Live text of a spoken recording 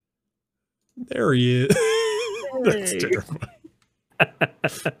There he is. That's Hey. terrifying.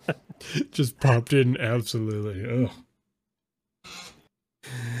 Just popped in absolutely. Oh,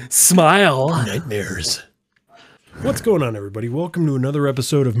 Smile. nightmares. What's going on, everybody? Welcome to another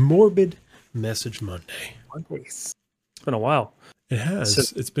episode of Morbid Message Monday. It's been a while. It has. It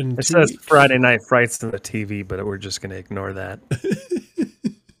says- It's been It 2 says weeks. Friday Night Frights on the TV, but we're just going to ignore that.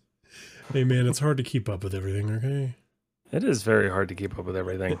 Hey, man, it's hard to keep up with everything, okay? It is very hard to keep up with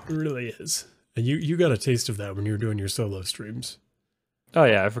everything. It really is. And you got a taste of that when you were doing your solo streams. Oh,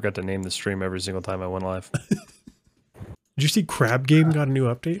 yeah. I forgot to name the stream every single time I went live. Did you see Crab Game got a new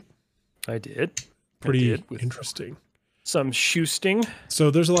update? I did. Pretty with interesting. Some shoosting.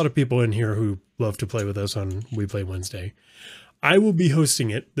 So there's a lot of people in here who love to play with us on We Play Wednesday. I will be hosting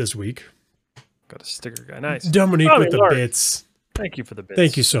it this week. Got a sticker guy. Nice. Dominique Probably with the large. bits. Thank you for the bits.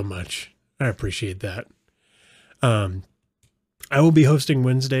 Thank you so much. I appreciate that. I will be hosting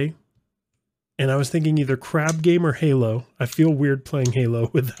Wednesday, and I was thinking either Crab Game or Halo. I feel weird playing Halo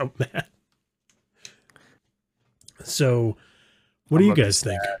without Matt. So, what do you guys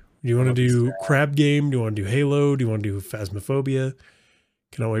think? Do you want to do Crab Game? Do you want to do Halo? Do you want to do Phasmophobia?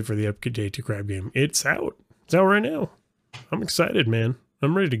 Cannot wait for the update to Crab Game. It's out. It's out right now. I'm excited, man.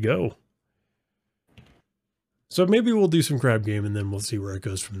 I'm ready to go. So maybe we'll do some Crab Game and then we'll see where it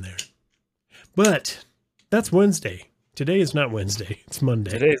goes from there. But that's Wednesday. Today is not Wednesday. It's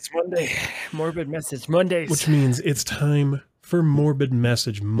Monday. Today is Monday. Morbid Message Mondays. Which means it's time for Morbid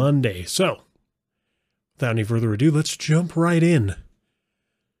Message Monday. So, without any further ado, let's jump right in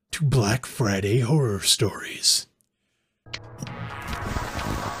to Black Friday horror stories.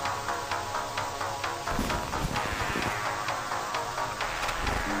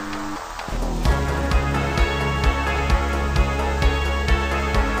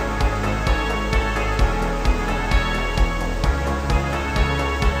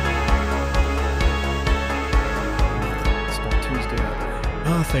 It's not Tuesday either.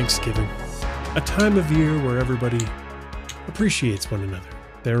 Ah, Thanksgiving. A time of year where everybody appreciates one another.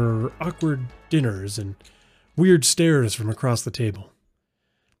 There are awkward dinners and weird stares from across the table.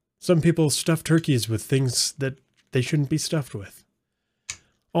 Some people stuff turkeys with things that they shouldn't be stuffed with.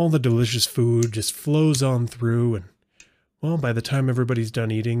 All the delicious food just flows on through, and, well, by the time everybody's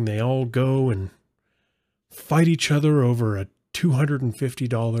done eating, they all go and fight each other over a $250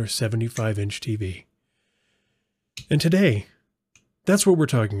 75-inch TV. And today, that's what we're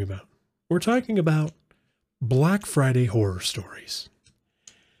talking about. We're talking about Black Friday horror stories.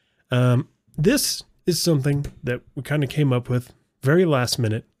 This is something that we kind of came up with very last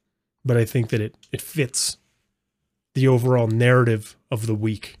minute, but I think that it fits the overall narrative of the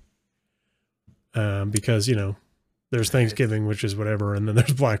week. Because, you know, there's Thanksgiving, which is whatever, and then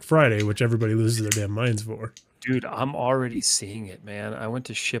there's Black Friday, which everybody loses their damn minds for. Dude, I'm already seeing it, man. I went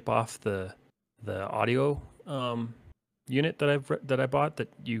to ship off the audio unit that I bought that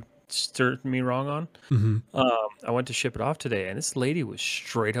you steered me wrong on. Mm-hmm. I went to ship it off today, and this lady was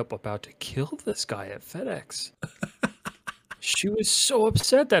straight up about to kill this guy at FedEx. She was so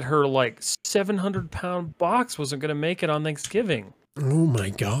upset that her like 700-pound box wasn't going to make it on Thanksgiving. Oh my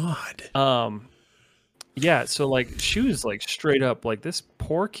God. Yeah, so like she was like straight up like this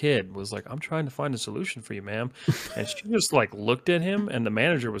poor kid was like, I'm trying to find a solution for you, ma'am. And she just like looked at him, and the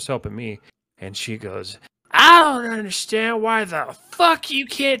manager was helping me, and she goes, I don't understand why the fuck you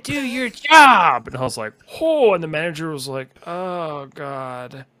can't do your job. And I was like, oh, and the manager was like, oh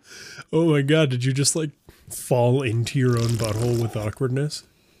God. Oh my God. Did you just like fall into your own butthole with awkwardness?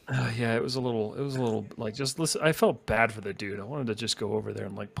 Yeah, it was a little like just listen. I felt bad for the dude. I wanted to just go over there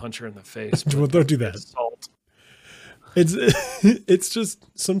and like punch her in the face. Well, don't do that. Assault. It's just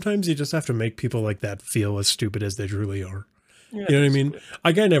sometimes you just have to make people like that feel as stupid as they truly are. Yeah, You know what I mean?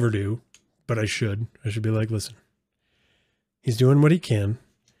 Like, I never do, but I should. I should be like, listen, he's doing what he can.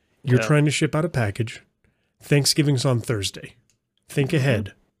 You're Yeah. trying to ship out a package. Thanksgiving's on Thursday. Think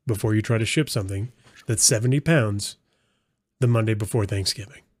ahead before you try to ship something that's 70 pounds the Monday before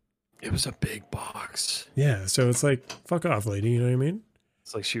Thanksgiving. It was a big box. Yeah, so it's like, fuck off, lady. You know what I mean?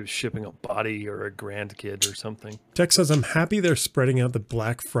 It's like she was shipping a body or a grandkid or something. Tech says, I'm happy they're spreading out the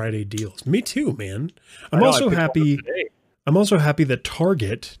Black Friday deals. Me too, man. I I'm know, I also picked one up happy. today. I'm also happy that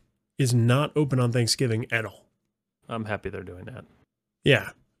Target is not open on Thanksgiving at all. I'm happy they're doing that. Yeah,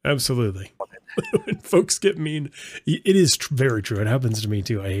 absolutely. When folks get mean, it is very true. It happens to me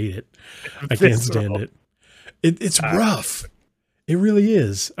too. I hate it. I can't stand it. It's rough. It really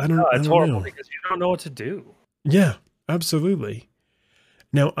is. I don't It's know. horrible because you don't know what to do. Yeah, absolutely.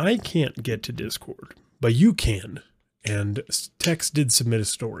 Now, I can't get to Discord, but you can. And Tex did submit a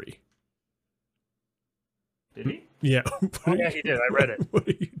story. Did he? Yeah. Oh, yeah, he did. I read it. What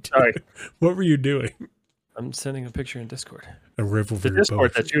are you Sorry. What were you doing? I'm sending a picture in Discord. A riffle for The your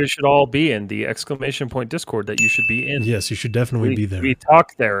Discord poetry. that you should all be in. The exclamation point Discord that you should be in. Yes, you should definitely be there. We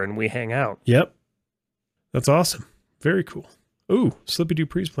talk there and we hang out. Yep. That's awesome. Very cool. Ooh, Slippy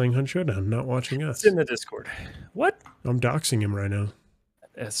Dupree's playing Hunt Showdown, not watching us. It's in the Discord. What? I'm doxing him right now.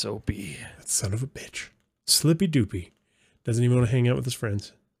 SOB. That son of a bitch. Slippy Doopy. Doesn't even want to hang out with his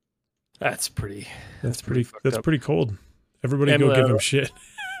friends. That's pretty. That's pretty pretty. fucked That's up. pretty cold. Everybody Emily, go give him shit.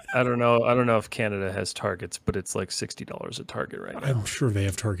 I don't know if Canada has Targets, but it's like $60 at Target right now. I'm sure they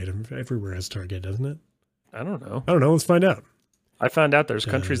have Target. Everywhere has Target, doesn't it? I don't know. I don't know. Let's find out. I found out there's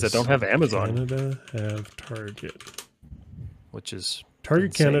countries that don't have Amazon, Canada have Target. which is Target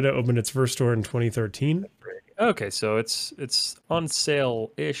insane. Canada opened its first store in 2013. Okay, so it's on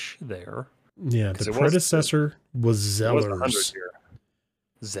sale-ish there. Yeah, 'Cause the it was- predecessor was It wasn't 100 Zellers. here.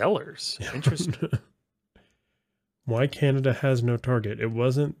 Zellers. Yeah. Interesting. Why Canada has no Target? It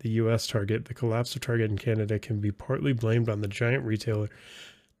wasn't the U.S. Target. The collapse of Target in Canada can be partly blamed on the giant retailer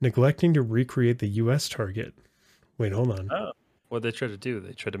neglecting to recreate the U.S. Target. Wait, hold on. Oh, what they tried to do?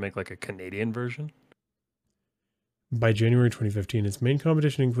 They tried to make like a Canadian version. By January 2015, its main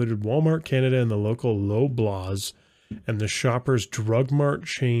competition included Walmart Canada and the local Loblaws and the Shoppers Drug Mart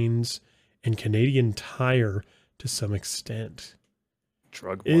chains and Canadian Tire to some extent.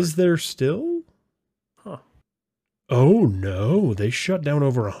 Drug Is there still? Huh. Oh no, they shut down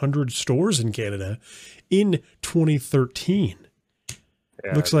over 100 stores in Canada in 2013.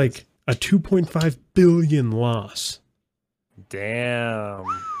 Yeah, Looks like a 2.5 billion loss. damn.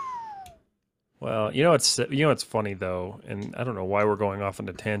 Well, it's funny though, and I don't know why we're going off on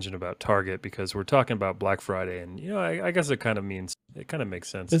a tangent about Target because we're talking about Black Friday, and I guess it kind of makes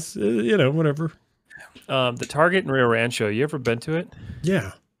sense. It's whatever. The Target in Rio Rancho, you ever been to it?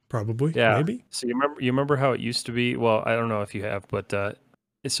 Yeah, probably. Yeah. Maybe. So you remember how it used to be? Well, I don't know if you have, but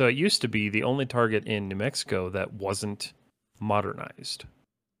so it used to be the only Target in New Mexico that wasn't modernized.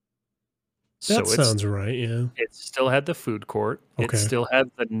 That So sounds right. Yeah. it still had the food court. Okay. It still had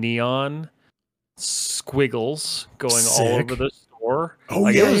the neon squiggles going all Sick. over the store. Oh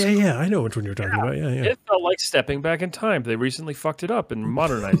Like, yeah. I know which one you're talking about. Yeah. It felt like stepping back in time. They recently fucked it up and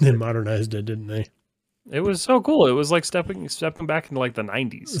modernized They it. modernized it, didn't they? It was so cool. It was like stepping back into like the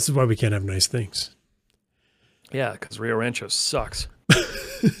 90s. This is why we can't have nice things. Yeah, because Rio Rancho sucks.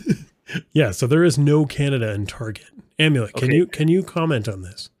 Yeah, so there is no Canada in Target. Amulet, Okay. can you comment on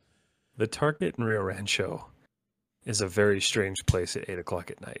this? The Target in Rio Rancho is a very strange place at 8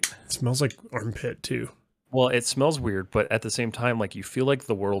 o'clock at night. It smells like armpit too. Well, it smells weird, but at the same time, like you feel like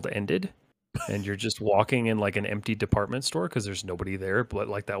the world ended and you're just walking in like an empty department store because there's nobody there, but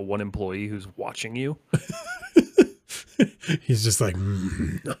like that one employee who's watching you. He's just like,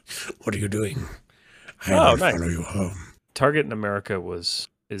 what are you doing? I Oh, will nice. follow you home. Target in America is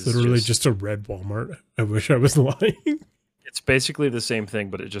Literally just a red Walmart. I wish I was lying. it's basically the same thing,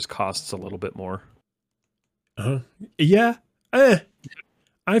 but it just costs a little bit more. Yeah.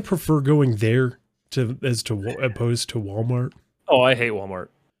 I prefer going there opposed to Walmart. Oh, I hate Walmart.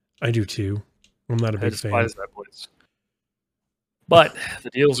 I do too. I'm not a I big fan. despise that place. But the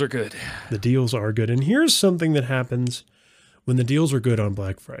deals are good. The deals are good. And here's something that happens when the deals are good on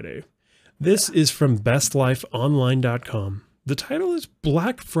Black Friday. This is from bestlifeonline.com. The title is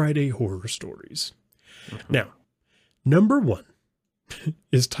Black Friday Horror Stories. Now, number 1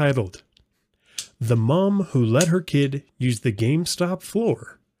 is titled The Mom Who Let Her Kid Use the GameStop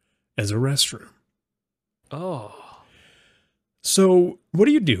Floor as a Restroom. Oh. So, what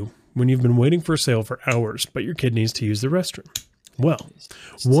do you do when you've been waiting for a sale for hours, but your kid needs to use the restroom? Well,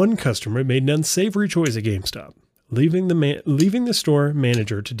 one customer made an unsavory choice at GameStop, leaving the store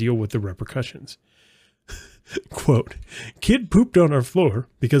manager to deal with the repercussions. Quote, kid pooped on our floor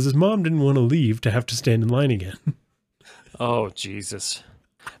because his mom didn't want to leave to have to stand in line again. Oh, Jesus.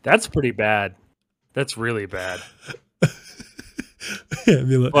 That's pretty bad. That's really bad. Yeah,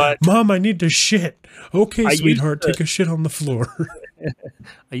 be like, But- Mom, I need to shit. Okay, I used sweetheart, to- take a shit on the floor.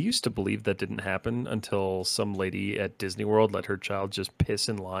 I used to believe that didn't happen until some lady at Disney World let her child just piss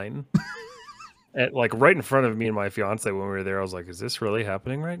in line. Like right in front of me and my fiance when we were there. I was like, is this really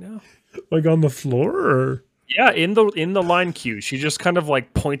happening right now? Like on the floor or? Yeah, in the line queue. She just kind of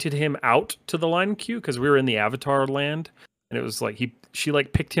like pointed him out to the line queue because we were in the Avatar land. And it was like she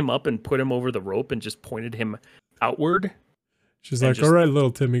like picked him up and put him over the rope and just pointed him outward. She's And like, just- all right,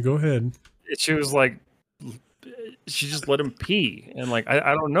 little Timmy, go ahead. She was like, she just let him pee. And like,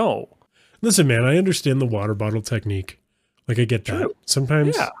 I don't know. Listen, man, I understand the water bottle technique. Like, I get that. True.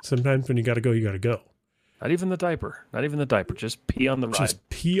 Sometimes when you got to go, you got to go. Not even the diaper. Not even the diaper. Just pee on the ride. Just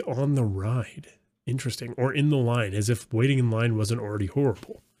pee on the ride. Interesting. Or in the line, as if waiting in line wasn't already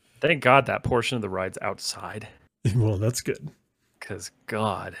horrible. Thank God that portion of the ride's outside. Well, that's good. Cause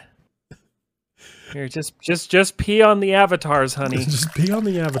God, here, just pee on the avatars, honey. Just pee on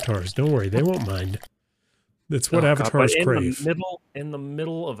the avatars. Don't worry, they won't mind. That's what avatars crave. In the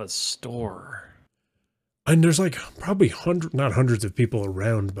middle of a store. And there's like probably not hundreds of people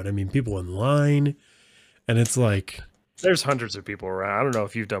around, but I mean people in line, and it's like there's hundreds of people around. I don't know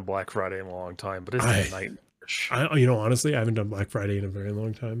if you've done Black Friday in a long time, but it's a nightmare. You know, honestly, I haven't done Black Friday in a very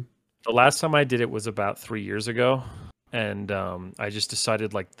long time. The last time I did it was about 3 years ago, and I just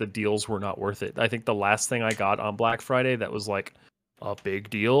decided like the deals were not worth it. I think the last thing I got on Black Friday that was like a big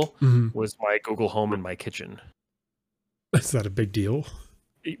deal was my Google Home in my kitchen. Is that a big deal?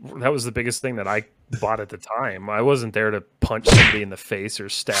 That was the biggest thing that I bought at the time. I wasn't there to punch somebody in the face or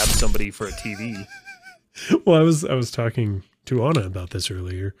stab somebody for a TV. Well, I was talking to Anna about this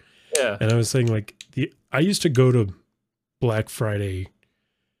earlier. Yeah. And I was saying like I used to go to Black Friday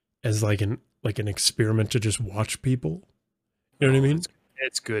as like an experiment to just watch people. You know what I mean?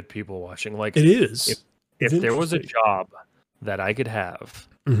 It's good people watching. Like it is. If there was a job that I could have,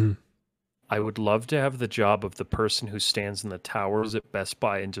 I would love to have the job of the person who stands in the towers at Best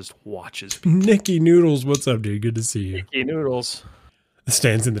Buy and just watches people. Nicky Noodles, what's up, dude? Good to see you. Nicky Noodles.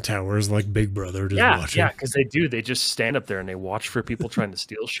 Stands in the towers like Big Brother just watching. Yeah, because they do. They just stand up there and they watch for people trying to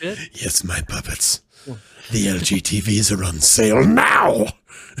steal shit. Yes, my puppets. The LG TVs are on sale now.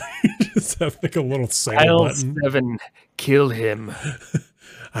 Just have like a little sale Aisle button. 7, kill him.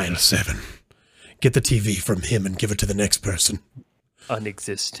 Aisle 7. Get the TV from him and give it to the next person.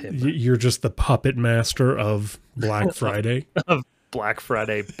 Unexist him. You're just the puppet master of Black Friday. Of Black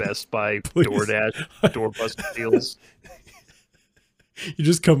Friday, Best Buy, DoorDash, doorbuster deals. You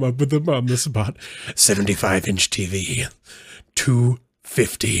just come up with them on the spot. 75-inch TV,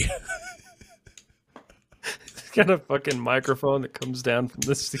 $250. It's got a fucking microphone that comes down from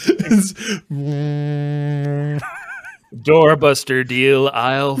the ceiling. Doorbuster deal,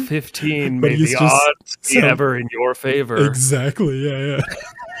 aisle 15. May the odds be ever in your favor. Exactly, yeah.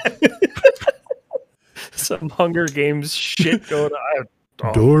 Some Hunger Games shit going on.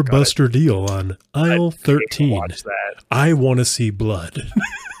 Doorbuster deal on aisle 13. Watch that. I want to see blood.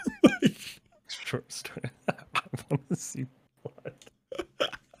 Short story. I want to see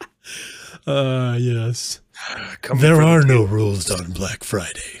blood. Yes. There are no rules on Black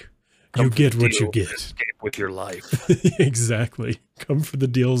Friday. You get what you get. Escape with your life. Exactly. Come for the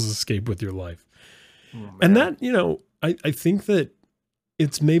deals, escape with your life. And that, you know, I think that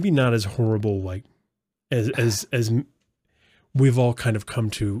it's maybe not as horrible like as we've all kind of come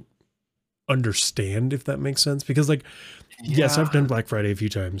to understand, if that makes sense. Because like, yes, I've done Black Friday a few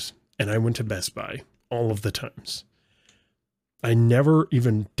times and I went to Best Buy all of the times. I never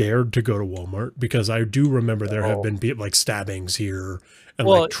even dared to go to Walmart because I do remember there have been like stabbings here and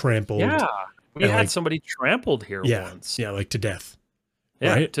like trampled. Yeah. We had somebody trampled here once. Yeah, like to death.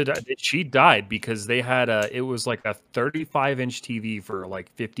 Yeah, right? She died because they had it was like a 35-inch TV for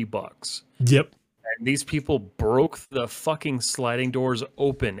like $50. Yep. And these people broke the fucking sliding doors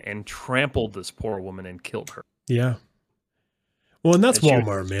open and trampled this poor woman and killed her. Yeah. Well, and that's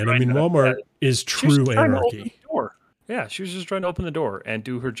Walmart, man. I mean, Walmart is true anarchy. Yeah, she was just trying to open the door and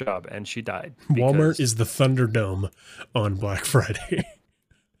do her job, and she died. Walmart is the Thunderdome on Black Friday.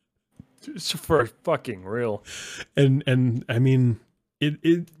 It's for fucking real. And I mean,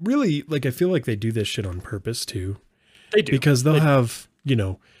 it really, like, I feel like they do this shit on purpose, too. They do. Because they'll have, you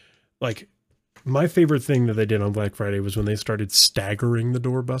know, like, my favorite thing that they did on Black Friday was when they started staggering the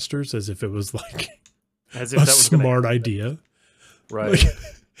doorbusters as if it was, like, a smart idea. Right.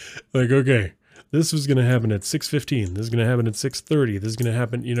 Like, okay, this was going to happen at 6:15. This is going to happen at 6:30. This is going to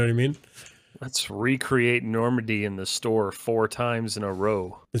happen, you know what I mean? Let's recreate Normandy in the store 4 times in a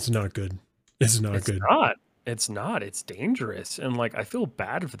row. It's not good. It's not good. It's not. It's dangerous. And like, I feel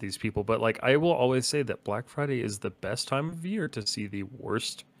bad for these people, but like, I will always say that Black Friday is the best time of year to see the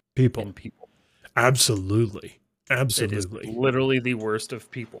worst people. Absolutely. It is literally the worst of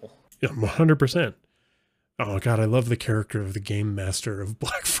people. Yeah, 100%. Oh God, I love the character of the game master of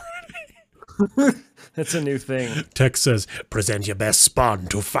Black Friday. That's a new thing. Tex says, present your best spawn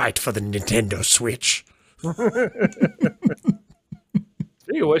to fight for the Nintendo Switch.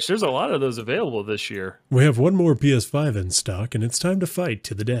 Speaking of which, there's a lot of those available this year. We have one more PS5 in stock, and it's time to fight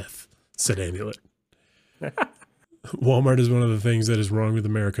to the death, said Amulet. Walmart is one of the things that is wrong with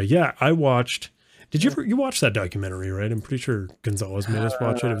America. Yeah, I watched. Did you watch that documentary, right? I'm pretty sure Gonzalez made us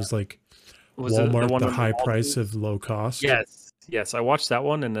watch it. It was like Walmart, the high price of low cost. Yes, I watched that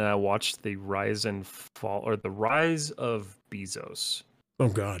one, and then I watched the rise and fall, or the rise of Bezos. Oh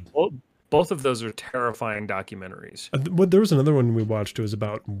God! Both of those are terrifying documentaries. There was another one we watched. It was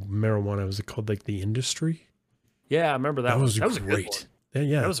about marijuana. Was it called like The Industry? Yeah, I remember that one. That was great. A good one.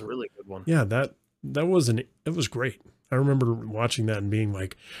 Yeah, that was a really good one. Yeah, it was great. I remember watching that and being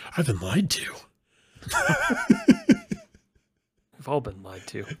like, I've been lied to. We've all been lied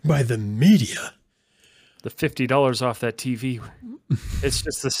to by the media. The $50 off that TV, it's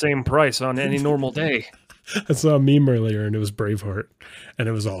just the same price on any normal day. I saw a meme earlier, and it was Braveheart, and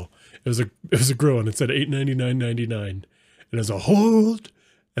it was a girl, and it said $899.99, and it was a hold,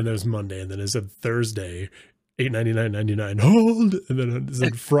 and it was Monday, and then it said Thursday, $899.99 hold, and then it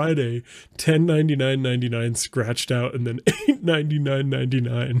said Friday, $1099.99 scratched out, and then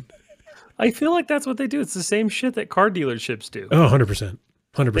 $899.99. I feel like that's what they do. It's the same shit that car dealerships do. Oh, 100%.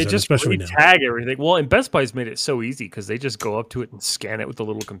 100%, they just especially now. Tag everything. Well, and Best Buy's made it so easy because they just go up to it and scan it with the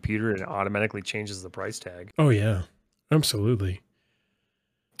little computer, and it automatically changes the price tag. Oh yeah, absolutely.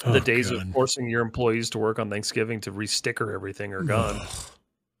 The days of forcing your employees to work on Thanksgiving to re-sticker everything are gone.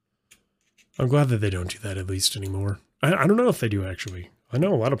 I'm glad that they don't do that at least anymore. I don't know if they do actually. I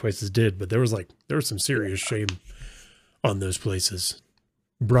know a lot of places did, but there was some serious shame on those places,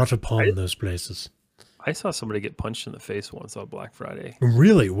 brought upon those places. I saw somebody get punched in the face once on Black Friday.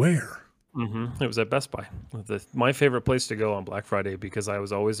 Really? Where? It was at Best Buy. My favorite place to go on Black Friday because I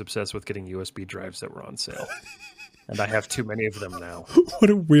was always obsessed with getting USB drives that were on sale. And I have too many of them now. What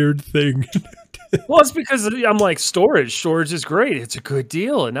a weird thing. Well, it's because I'm like, storage. Storage is great. It's a good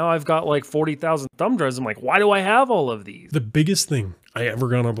deal. And now I've got like 40,000 thumb drives. I'm like, why do I have all of these? The biggest thing I ever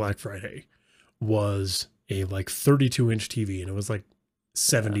got on Black Friday was a like 32-inch TV, and it was like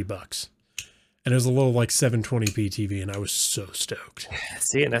 $70. And it was a little like 720p TV, and I was so stoked.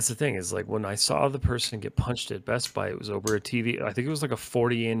 See, and that's the thing is like when I saw the person get punched at Best Buy, it was over a TV. I think it was like a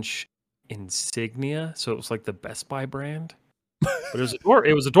 40-inch Insignia, so it was like the Best Buy brand. But it was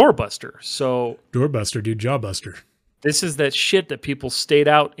a doorbuster. So doorbuster, dude, jawbuster. This is that shit that people stayed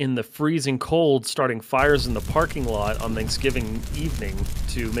out in the freezing cold, starting fires in the parking lot on Thanksgiving evening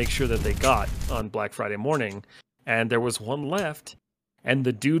to make sure that they got on Black Friday morning. And there was one left. And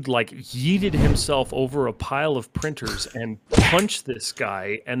the dude like yeeted himself over a pile of printers and punched this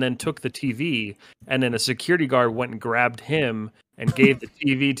guy and then took the TV. And then a security guard went and grabbed him and gave the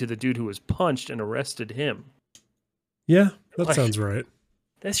TV to the dude who was punched and arrested him. Yeah, that sounds right.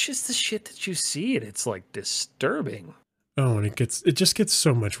 That's just the shit that you see, and it's like disturbing. Oh, and it just gets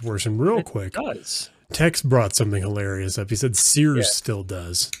so much worse. And real quick, it does. Tex brought something hilarious up. He said Sears still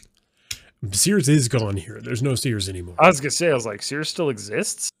does. Sears is gone here. There's no Sears anymore. I was going to say, I was like, Sears still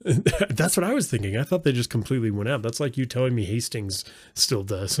exists? That's what I was thinking. I thought they just completely went out. That's like you telling me Hastings still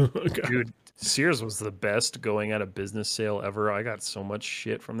does. Dude, Sears was the best going out of business sale ever. I got so much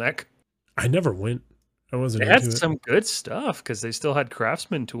shit from that. I never went. I wasn't into it. They had some good stuff because they still had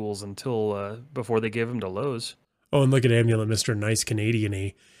Craftsman tools until before they gave them to Lowe's. Oh, and look at Amulet, Mr. Nice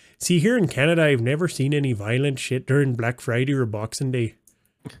Canadian. See, here in Canada, I've never seen any violent shit during Black Friday or Boxing Day.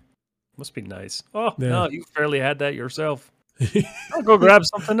 Must be nice. Oh, yeah. No, you fairly had that yourself. I'll go grab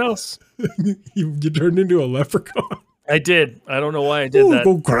something else. You turned into a leprechaun. I did. I don't know why I did that.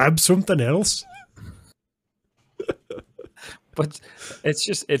 Go grab something else. But it's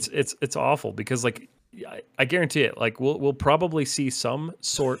just it's awful because like I guarantee it. Like we'll probably see some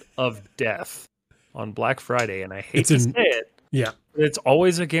sort of death on Black Friday, and I hate to say it. Yeah, but it's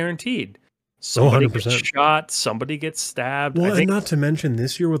always a guaranteed. Somebody gets shot, somebody gets stabbed. Well, and not to mention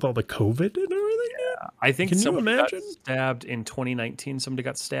this year with all the COVID and everything. Yeah, I think somebody got stabbed in 2019. Somebody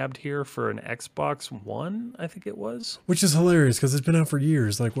got stabbed here for an Xbox One, I think it was. Which is hilarious because it's been out for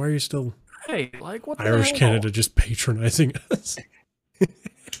years. Like, why are you still... Hey, like what the Irish hell? Canada just patronizing us.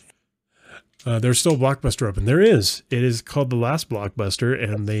 There's still Blockbuster open. There is. It is called The Last Blockbuster,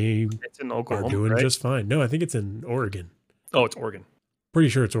 and it's in Oklahoma, are doing right? just fine. No, I think it's in Oregon. Oh, it's Oregon. Pretty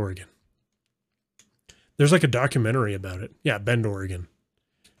sure it's Oregon. There's like a documentary about it. Yeah, Bend, Oregon.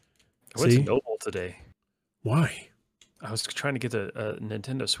 I went to Noble today. Why? I was trying to get a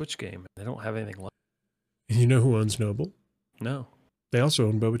Nintendo Switch game. They don't have anything left. You know who owns Noble? No. They also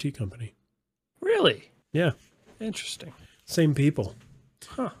own Boba Tea Company. Really? Yeah. Interesting. Same people.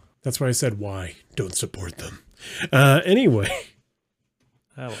 Huh. That's why I said why. Don't support them. Anyway.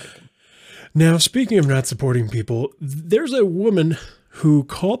 I like them. Now, speaking of not supporting people, there's a woman who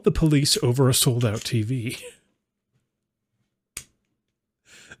called the police over a sold-out TV.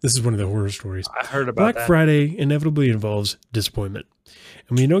 This is one of the horror stories. I heard about that. Black Friday inevitably involves disappointment.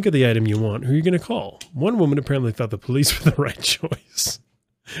 And when you don't get the item you want, who are you going to call? One woman apparently thought the police were the right choice.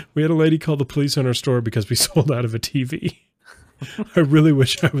 We had a lady call the police on our store because we sold out of a TV. I really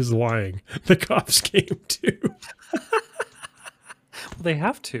wish I was lying. The cops came too. Well, they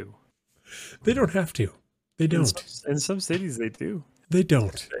have to. They don't have to. They don't. In some cities, they do. They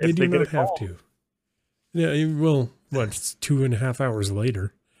don't. They If do they get not a have call. to. Yeah, well, what? It's 2.5 hours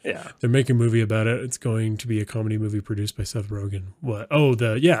later. Yeah. They're making a movie about it. It's going to be a comedy movie produced by Seth Rogen. What? Oh,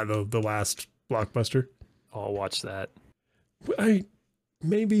 the last blockbuster. I'll watch that. I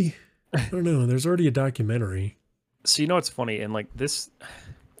don't know. There's already a documentary. So you know what's funny? And like this,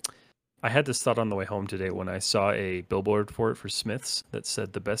 I had this thought on the way home today when I saw a billboard for it for Smith's that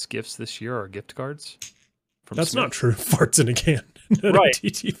said the best gifts this year are gift cards. From That's not Smith's. true. Farts in a can. Not Right. on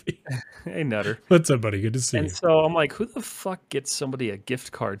TTV. Hey, Nutter. What's up, buddy? Good to see you. And so I'm like, who the fuck gets somebody a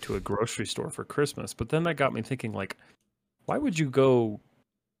gift card to a grocery store for Christmas? But then that got me thinking, like, why would you go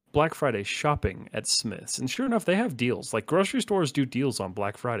Black Friday shopping at Smith's? And sure enough, they have deals. Like grocery stores do deals on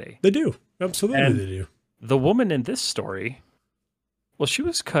Black Friday. They do. Absolutely, And they do. The woman in this story, well, she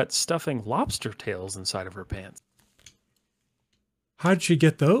was caught stuffing lobster tails inside of her pants. How'd she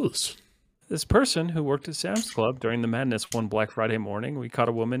get those? This person who worked at Sam's Club during the madness one Black Friday morning, we caught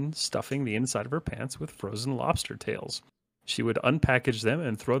a woman stuffing the inside of her pants with frozen lobster tails. She would unpackage them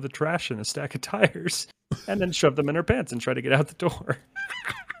and throw the trash in a stack of tires and then shove them in her pants and try to get out the door.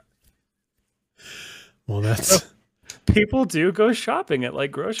 Well, that's... People do go shopping at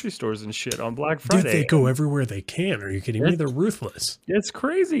like grocery stores and shit on Black Friday. Dude, they go everywhere they can. Are you kidding me? They're ruthless. It's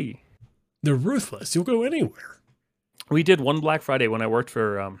crazy. They're ruthless. You'll go anywhere. We did one Black Friday when I worked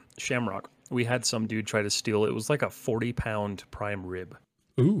for Shamrock. We had some dude try to steal. It was like a 40-pound prime rib.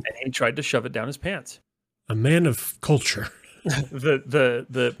 Ooh, And he tried to shove it down his pants. a man of culture.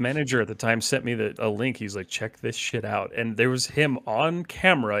 The manager at the time sent me a link. He's like, check this shit out. And there was him on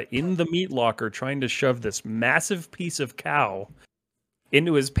camera in the meat locker trying to shove this massive piece of cow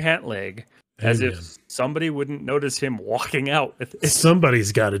into his pant leg as Amen. if somebody wouldn't notice him walking out with it.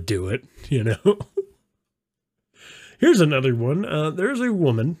 Somebody's got to do it, you know? Here's another one. There's a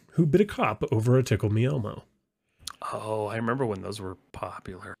woman who bit a cop over a Tickle Me Elmo. Oh, I remember when those were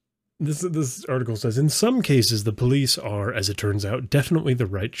popular. This article says, in some cases, the police are, as it turns out, definitely the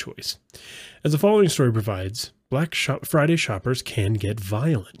right choice. As the following story provides, Friday shoppers can get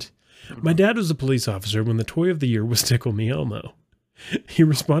violent. My dad was a police officer when the toy of the year was Tickle Me Elmo. He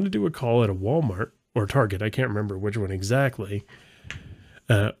responded to a call at a Walmart, or Target, I can't remember which one exactly,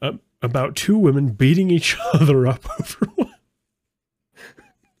 about two women beating each other up over one.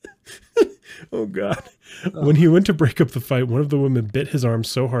 Oh, God. When he went to break up the fight, one of the women bit his arm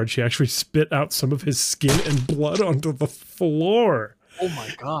so hard she actually spit out some of his skin and blood onto the floor. Oh my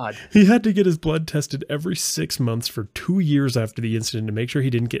God. He had to get his blood tested every 6 months for 2 years after the incident to make sure he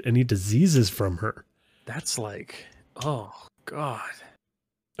didn't get any diseases from her. That's like, oh God.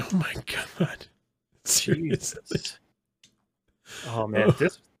 Oh, my God. Seriously. Jesus. Oh man,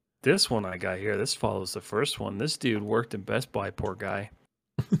 this one I got here, this follows the first one. This dude worked in Best Buy, poor guy.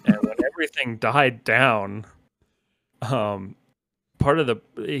 And when everything died down,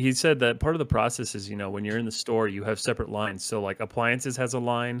 he said that part of the process is, when you're in the store, you have separate lines. So like appliances has a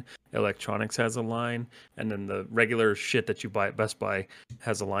line, electronics has a line, and then the regular shit that you buy at Best Buy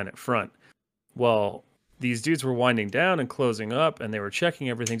has a line at front. Well, these dudes were winding down and closing up, and they were checking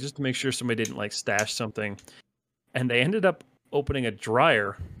everything just to make sure somebody didn't like stash something. And they ended up opening a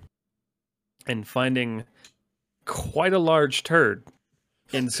dryer and finding quite a large turd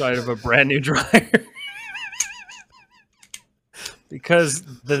inside of a brand new dryer. Because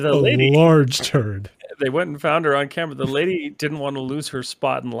the lady, large turd. they went and found her on camera. The lady didn't want to lose her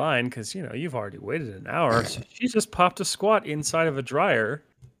spot in line because, you've already waited an hour. So she just popped a squat inside of a dryer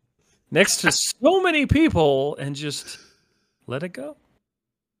next to so many people and just let it go.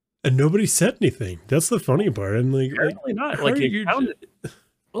 And nobody said anything. That's the funny part. And Apparently not. how Like are it you found it.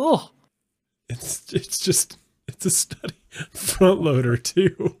 Oh, it's a study. Front loader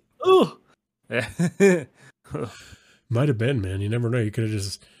too. oh. Might have been, man. You never know. You could have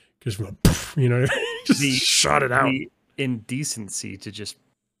just went, poof, just shot it out. The indecency to just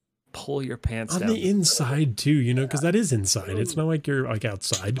pull your pants On down. the inside too, because that is inside. It's not like you're like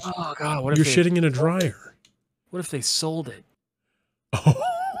outside. Oh God! What You're if they, shitting in a dryer. What if they sold it? Oh,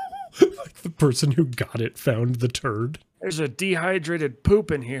 like the person who got it found the turd. There's a dehydrated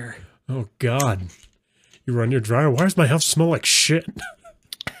poop in here. Oh God! You run your dryer. Why does my house smell like shit?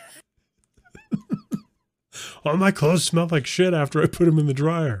 All my clothes smell like shit after I put them in the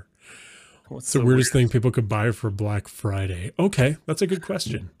dryer. What's The weirdest thing people could buy for Black Friday. Okay, that's a good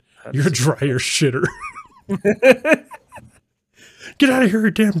question. You're a dryer shitter. Get out of here,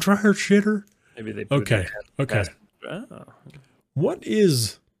 you damn dryer shitter. Maybe they. Put Okay, okay. Oh. What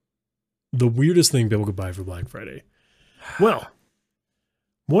is the weirdest thing people could buy for Black Friday? Well,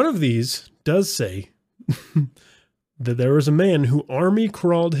 one of these does say that there was a man who army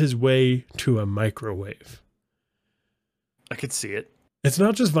crawled his way to a microwave. I could see it. It's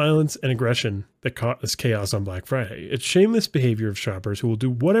not just violence and aggression that cause chaos on Black Friday. It's shameless behavior of shoppers who will do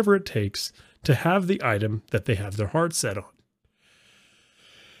whatever it takes to have the item that they have their heart set on.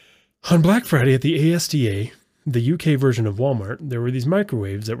 On Black Friday at the ASDA, the UK version of Walmart, there were these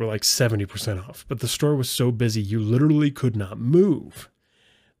microwaves that were like 70% off, but the store was so busy you literally could not move.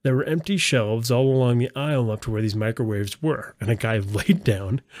 There were empty shelves all along the aisle up to where these microwaves were, and a guy laid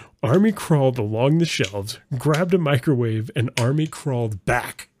down, army crawled along the shelves, grabbed a microwave, and army crawled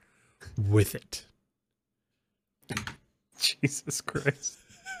back with it. Jesus Christ.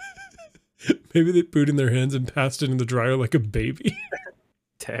 Maybe they put it in their hands and passed it in the dryer like a baby.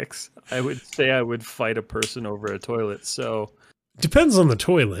 Tex, I would say I would fight a person over a toilet, so... Depends on the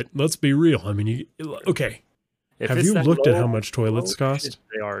toilet, let's be real. I mean, okay. Have you looked at how much toilets cost?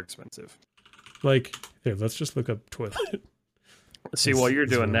 They are expensive. Like, here, let's just look up toilet. See, while you're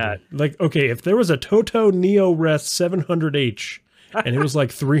doing that... Like, okay, if there was a Toto Neo Rest 700H and it was like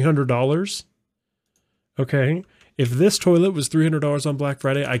 $300, okay, if this toilet was $300 on Black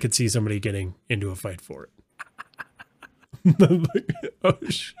Friday, I could see somebody getting into a fight for it. Oh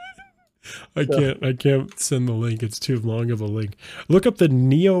shit. I can't send the link. It's too long of a link. Look up the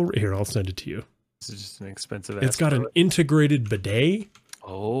Neo. Here, I'll send it to you. This is just an expensive. It's got an integrated bidet.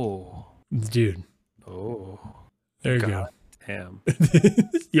 Oh, dude. Oh, there you go. Damn.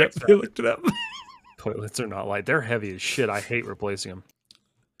 Yep, I looked it up. Toilets are not light. They're heavy as shit. I hate replacing them.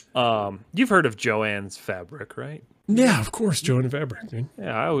 You've heard of Joann's Fabric, right? Yeah, of course, Joann Fabric, dude.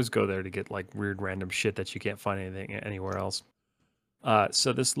 Yeah, I always go there to get like weird random shit that you can't find anything anywhere else.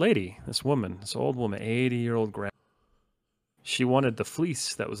 So this lady, this old woman, 80-year-old grandma, she wanted the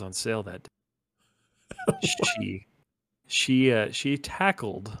fleece that was on sale that day. She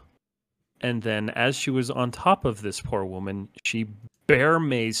tackled, and then as she was on top of this poor woman, she bear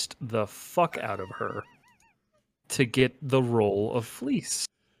maced the fuck out of her to get the roll of fleece.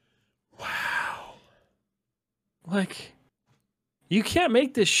 Wow. Like, you can't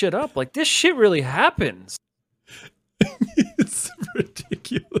make this shit up. Like, this shit really happens. It's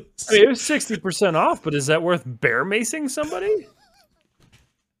ridiculous. I mean, it was 60% off, but is that worth bear macing somebody?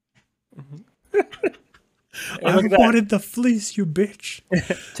 I wanted the fleece, you bitch.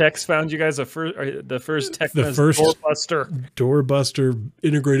 Tex found you guys the first doorbuster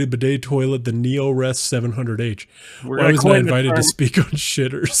integrated bidet toilet, the Neo Rest 700H. Why was I invited to speak on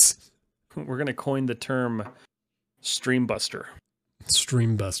shitters? We're gonna coin the term Streambuster.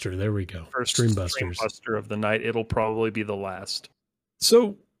 Streambuster, there we go. First Streambusters. Streambuster of the night. It'll probably be the last.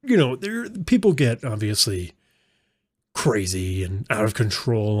 So, you know, people get obviously crazy and out of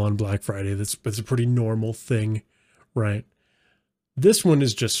control on Black Friday. That's a pretty normal thing, right? This one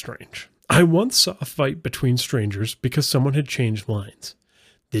is just strange. I once saw a fight between strangers because someone had changed lines.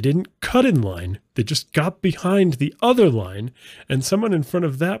 They didn't cut in line. They just got behind the other line and someone in front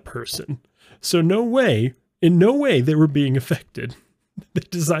of that person. So in no way they were being affected. They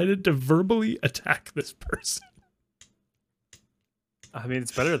decided to verbally attack this person. I mean,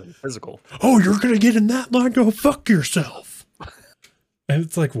 it's better than physical. Oh, you're going to get in that line? Go fuck yourself. And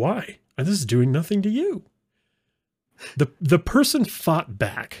it's like, why? This is doing nothing to you. The person fought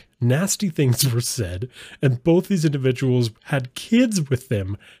back. Nasty things were said. And both these individuals had kids with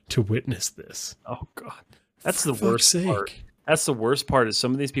them to witness this. Oh, God. That's the worst part. That's the worst part is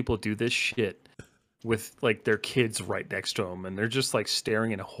some of these people do this shit with like their kids right next to them. And they're just like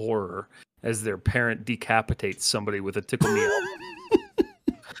staring in horror as their parent decapitates somebody with a tickle me elmo.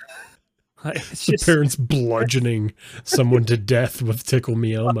 The parents bludgeoning someone to death with Tickle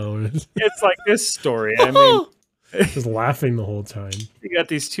Me Elmo. It's like this story. I mean, just laughing the whole time. You got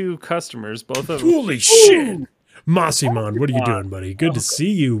these two customers, both of them. Holy shit. Mossymon, what are you doing, buddy? Good to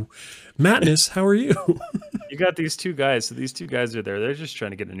see you. Matness, how are you? You got these two guys. So these two guys are there. They're just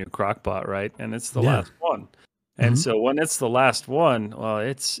trying to get a new crock pot, right? And it's the last one. And so when it's the last one, well,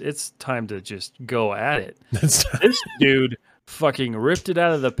 it's time to just go at it. This dude fucking ripped it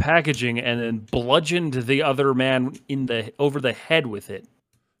out of the packaging and then bludgeoned the other man over the head with it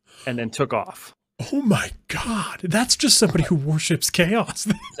and then took off. Oh my God. That's just somebody who worships chaos.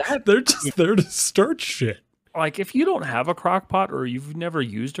 They're just there to start shit. Like, if you don't have a crock pot or you've never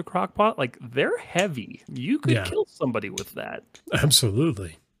used a crock pot, like, they're heavy. You could kill somebody with that.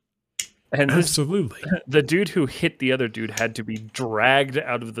 Absolutely. And absolutely. The dude who hit the other dude had to be dragged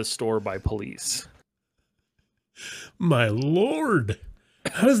out of the store by police. My Lord.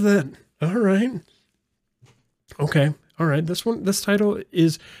 How does that? All right. Okay. All right. This title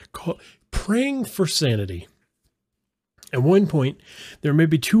is called Praying for Sanity. At one point, there may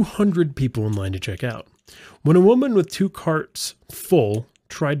be 200 people in line to check out. when a woman with 2 carts full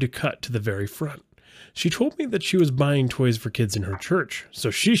tried to cut to the very front. She told me that she was buying toys for kids in her church,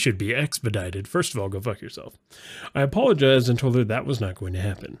 so she should be expedited. First of all, go fuck yourself. I apologized and told her that was not going to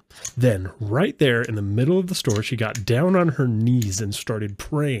happen. Then, right there in the middle of the store, she got down on her knees and started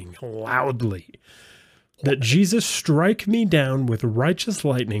praying loudly that Jesus strike me down with righteous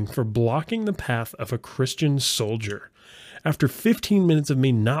lightning for blocking the path of a Christian soldier. After 15 minutes of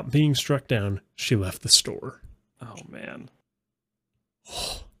me not being struck down, she left the store. Oh, man.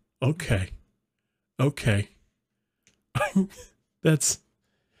 Okay. That's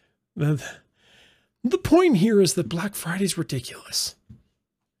the point here is that Black Friday's ridiculous.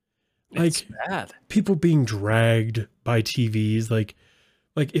 It's bad. People being dragged by TVs, like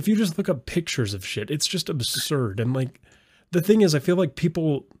if you just look up pictures of shit, it's just absurd. And like the thing is, I feel like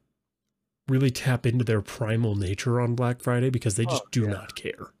people really tap into their primal nature on Black Friday because they just do not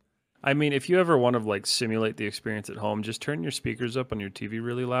care. I mean, if you ever want to like simulate the experience at home, just turn your speakers up on your TV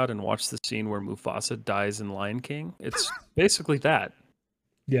really loud and watch the scene where Mufasa dies in Lion King. It's basically that.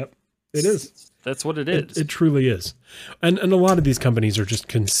 Yep, it is. That's what it is. It truly is. And a lot of these companies are just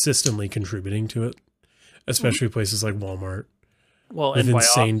consistently contributing to it, especially places like Walmart. Well, with and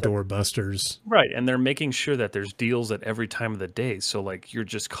insane doorbusters. Right, and they're making sure that there's deals at every time of the day, so like you're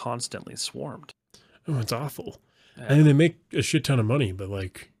just constantly swarmed. Oh, it's awful. Yeah. I mean, they make a shit ton of money, but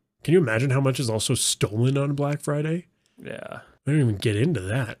like, can you imagine how much is also stolen on Black Friday? Yeah. I don't even get into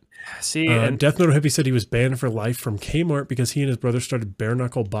that. See, and Death Note Hippie said he was banned for life from Kmart because he and his brother started bare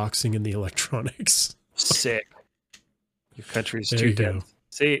knuckle boxing in the electronics. Sick. Your country's too dense.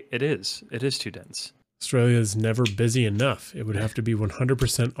 See, it is. It is too dense. Australia is never busy enough. It would have to be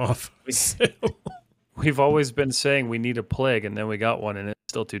 100% off sale. We've always been saying we need a plague, and then we got one, and it's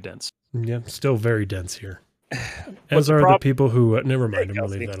still too dense. Yeah, still very dense here. As are the people who never mind. I'm gonna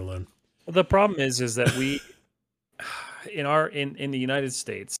leave that alone. The problem is that we, in the United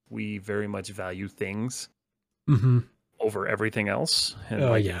States, we very much value things over everything else.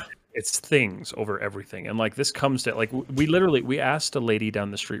 And yeah, it's things over everything. And like this comes to like we asked a lady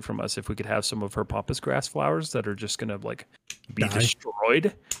down the street from us if we could have some of her pampas grass flowers that are just gonna like be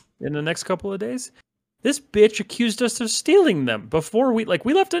destroyed in the next couple of days. This bitch accused us of stealing them before we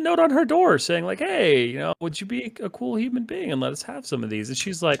left a note on her door saying like, hey, would you be a cool human being and let us have some of these? And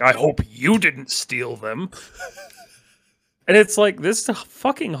she's like, I hope you didn't steal them. And it's like this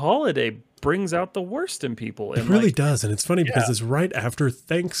fucking holiday brings out the worst in people. It really does. And it's funny because it's right after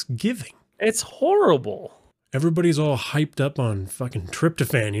Thanksgiving. It's horrible. Everybody's all hyped up on fucking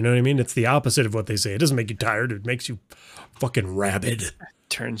tryptophan. You know what I mean? It's the opposite of what they say. It doesn't make you tired. It makes you fucking rabid.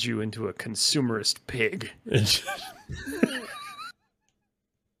 Turns you into a consumerist pig.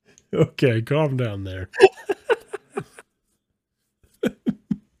 Okay, calm down there.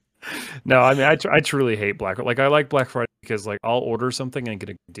 No, I mean, I truly hate Black Friday. Like, I like Black Friday because, like, I'll order something and get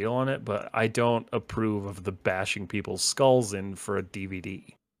a deal on it, but I don't approve of the bashing people's skulls in for a DVD.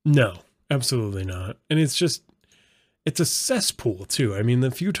 No, absolutely not. And it's a cesspool, too. I mean, the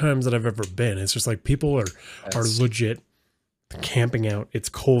few times that I've ever been, it's just like people are legit camping out. It's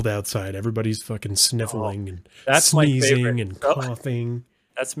cold outside. Everybody's fucking sniffling and sneezing and coughing.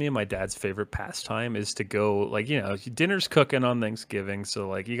 That's me and my dad's favorite pastime is to go, like, dinner's cooking on Thanksgiving. So,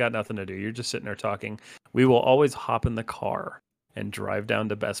 like, you got nothing to do. You're just sitting there talking. We will always hop in the car and drive down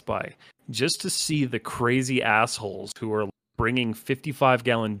to Best Buy just to see the crazy assholes who are bringing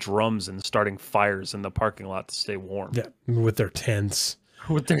 55-gallon drums and starting fires in the parking lot to stay warm. Yeah, with their tents.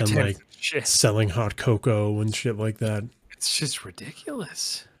 With their tents. Like, shit. Selling hot cocoa and shit like that. It's just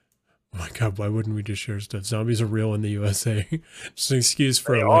ridiculous. Oh my God, why wouldn't we just share stuff? Zombies are real in the USA. Just an excuse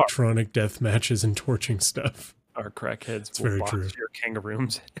for electronic death matches and torching stuff. Our crackheads will box your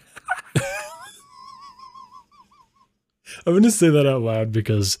kangaroos. I'm going to say that out loud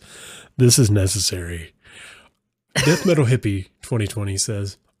because this is necessary. Death Metal Hippie 2020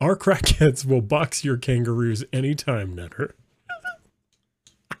 says, our crackheads will box your kangaroos anytime, Nutter.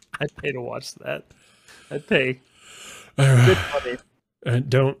 I'd pay to watch that. I'd pay. Good money.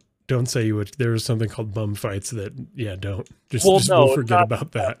 Don't say you would. There was something called bum fights that, don't. We'll forget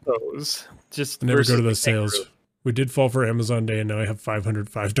about that. Those. Just never go to those sales. We did fall for Amazon Day, and now I have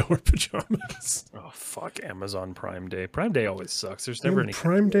 $505 pajamas. Oh, fuck Amazon Prime Day. Prime Day always sucks. There's never any.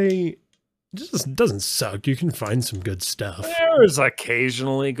 Prime Day just doesn't suck. You can find some good stuff. There's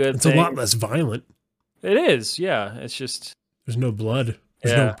occasionally good things. It's a lot less violent. It is, yeah. It's just... There's no blood.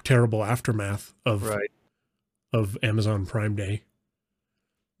 There's no terrible aftermath of Amazon Prime Day.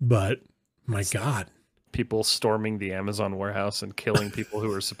 But, my God. People storming the Amazon warehouse and killing people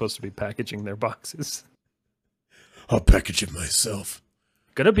who are supposed to be packaging their boxes. I'll package it myself.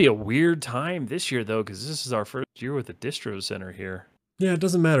 Gonna be a weird time this year though, because this is our first year with the distro center here. Yeah, it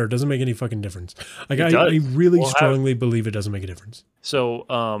doesn't matter. It doesn't make any fucking difference. Like It I does. really We'll have- strongly believe it doesn't make a difference.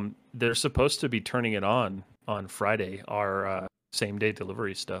 So they're supposed to be turning it on Friday, our same day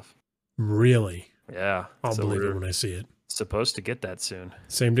delivery stuff. Really? Yeah. I'll so believe it we're when I see it. supposed to get that soon.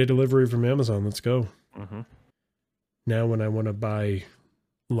 Same day delivery from Amazon. Let's go. Mm-hmm. Now when I want to buy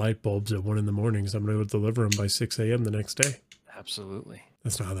light bulbs at 1 in the mornings, I'm going to deliver them by 6 a.m. the next day. Absolutely.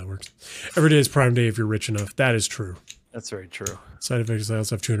 That's not how that works. Every day is Prime Day if you're rich enough. That is true. That's very true. Side effect is I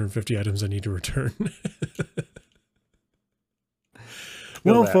also have 250 items I need to return.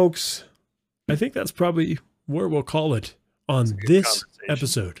 Well, that. folks, I think that's probably where we'll call it on It's a good this conversation.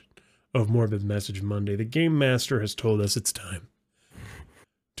 episode of Morbid Message Monday. The Game Master has told us it's time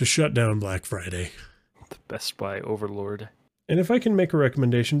to shut down Black Friday. The Best Buy overlord. And if I can make a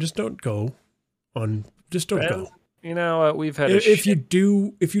recommendation, just don't go on. Just don't Well, go. You know, we've had a If you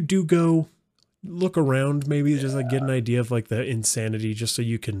do go, look around. Maybe just like get an idea of like the insanity, just so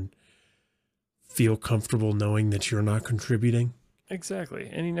you can feel comfortable knowing that you're not contributing. Exactly.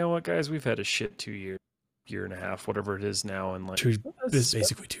 And you know what, guys? We've had a shit 2 year, year and a half, whatever it is now, and like This is spend-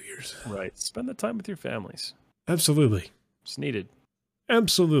 basically 2 years. right. Spend the time with your families. Absolutely. It's needed.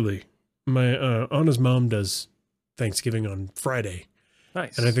 Absolutely. My Anna's mom does Thanksgiving on Friday,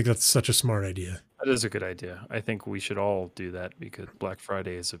 Nice. and I think that's such a smart idea. that is a good idea. I think we should all do that because Black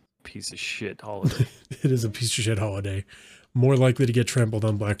Friday is a piece of shit holiday. It is a piece of shit holiday. More likely to get trampled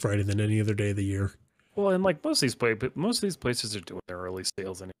on Black Friday than any other day of the year. Well, and like most of these places are doing their early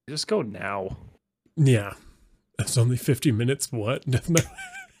sales, and just go now. Yeah. It's only 50 minutes. What?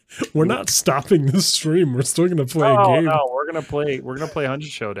 We're not stopping this stream. We're still going to play a game. No, we're gonna play 100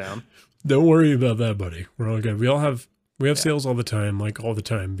 Showdown. Don't worry about that, buddy. We're all good. We have sales all the time, like all the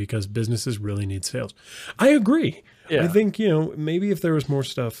time, because businesses really need sales. I agree. Yeah, I think, maybe if there was more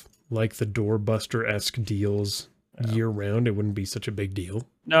stuff like the doorbuster-esque deals year round, it wouldn't be such a big deal.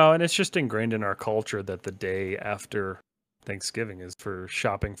 no, and it's just ingrained in our culture that the day after Thanksgiving is for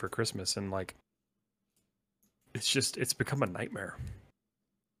shopping for Christmas, and like it's become a nightmare.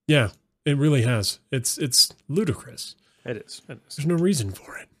 Yeah, it really has. It's ludicrous. It is. It is There's no reason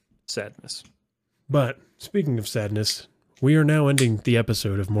for it. sadness. But speaking of sadness, we are now ending the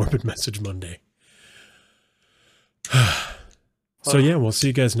episode of Morbid Message Monday. So yeah, we'll see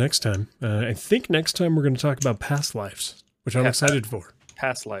you guys next time. I think next time we're going to talk about past lives, which I'm Yeah. excited for.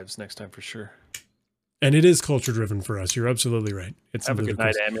 Past lives next time for sure. And it is culture driven for us. You're absolutely right. It's Have a good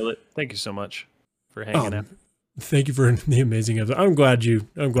ludicrous. night, Amulet. Thank you so much for hanging out. Thank you for the amazing episode. I'm glad you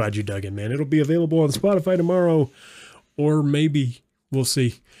dug in, man. It'll be available on Spotify tomorrow, or maybe we'll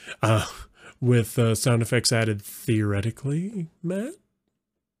see. With sound effects added theoretically, Matt.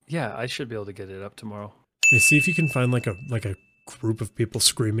 Yeah, I should be able to get it up tomorrow. Yeah, see if you can find like a group of people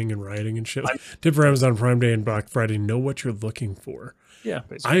screaming and rioting and shit. Tip for Amazon Prime Day and Black Friday. Know what you're looking for. Yeah,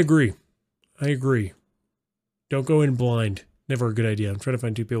 I agree. Don't go in blind. Never a good idea. I'm trying to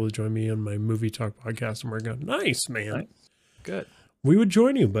find 2 people to join me on my movie talk podcast. And we're going, nice, man. Nice. Good. We would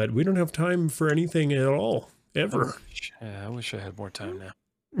join you, but we don't have time for anything at all, ever. Yeah, I wish I had more time now.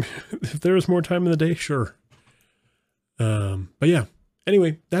 If there was more time in the day, sure. But yeah.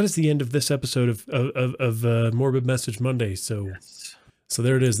 Anyway, that is the end of this episode of Morbid Message Monday. So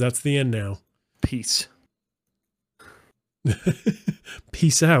there it is. That's the end now. Peace.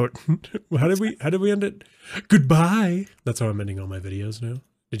 Peace out. How did we end it? Goodbye. That's how I'm ending all my videos now.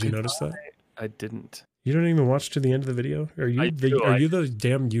 Did you notice that? I didn't. You don't even watch to the end of the video? Are you I do, are you the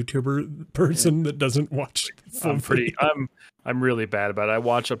damn YouTuber person that doesn't watch the full video? I'm really bad about it. I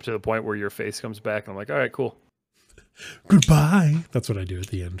watch up to the point where your face comes back, and I'm like, all right, cool. Goodbye. That's what I do at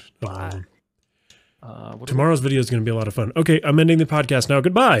the end. Bye. What do we- Tomorrow's video is going to be a lot of fun. Okay, I'm ending the podcast now.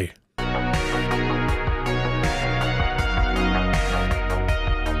 Goodbye.